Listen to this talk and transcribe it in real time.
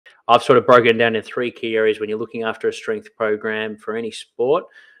I've sort of broken it down in 3 key areas when you're looking after a strength program for any sport.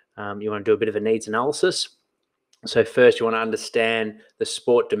 You want to do a bit of a needs analysis. So first, you want to understand the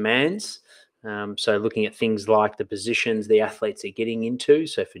sport demands. So looking at things like the positions the athletes are getting into.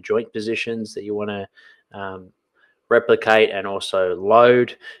 So for joint positions that you want to replicate and also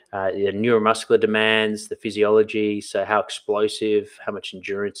load, the neuromuscular demands, the physiology, so how explosive, how much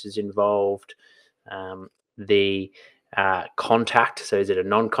endurance is involved, the contact, so is it a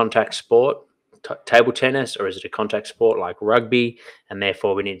non-contact sport, table tennis, or is it a contact sport like rugby? And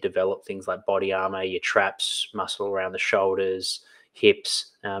therefore we need to develop things like body armor, your traps, muscle around the shoulders,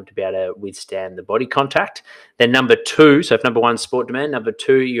 hips, to be able to withstand the body contact. Then number 2, so if number 1 sport demand, number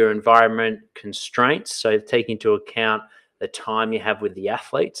 2, your environment constraints. So take into account the time you have with the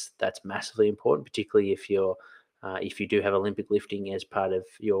athletes. That's massively important, particularly if you do have Olympic lifting as part of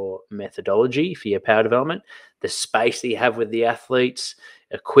your methodology for your power development. The space that you have with the athletes,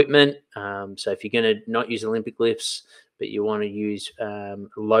 equipment. So if you're going to not use Olympic lifts, but you want to use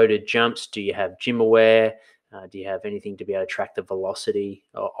loaded jumps, do you have gym aware? Do you have anything to be able to track the velocity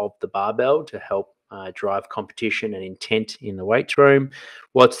of the barbell to help drive competition and intent in the weights room?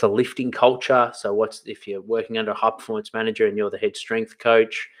 What's the lifting culture? So if you're working under a high performance manager and you're the head strength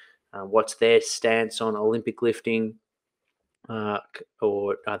coach, what's their stance on Olympic lifting?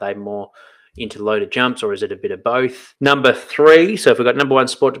 Or are they more into loaded jumps, or is it a bit of both? Number 3, so if we've got number 1,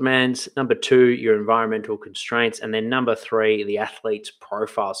 sport demands, number 2, your environmental constraints, and then number 3, the athlete's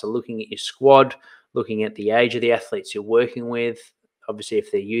profile. So looking at your squad, looking at the age of the athletes you're working with. Obviously, if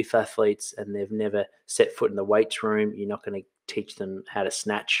they're youth athletes and they've never set foot in the weights room, you're not going to teach them how to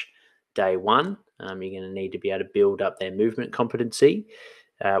snatch day one. You're going to need to be able to build up their movement competency.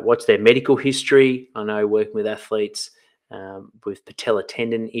 What's their medical history? I know working with athletes with patella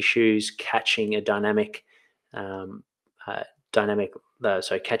tendon issues, catching a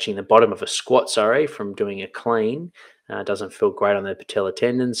catching the bottom of a squat, from doing a clean, doesn't feel great on the patella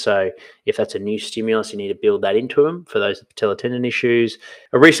tendon. So if that's a new stimulus, you need to build that into them for those patella tendon issues.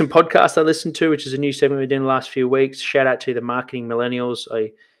 A recent podcast I listened to, which is a new segment we did in the last few weeks, shout out to the Marketing Millennials.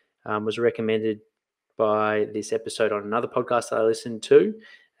 I was recommended by this episode on another podcast that I listened to.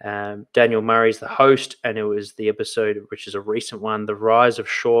 Daniel Murray's the host, and it was the episode, which is a recent one, The Rise of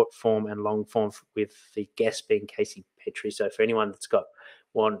Short Form and Long Form, with the guest being Casey Petrie. So for anyone that's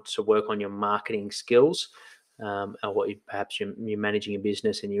wants to work on your marketing skills, or perhaps you're managing a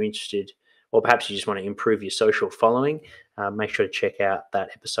business and you're interested, or perhaps you just want to improve your social following, make sure to check out that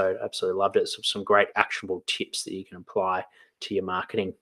episode. Absolutely loved it. Some great actionable tips that you can apply to your marketing.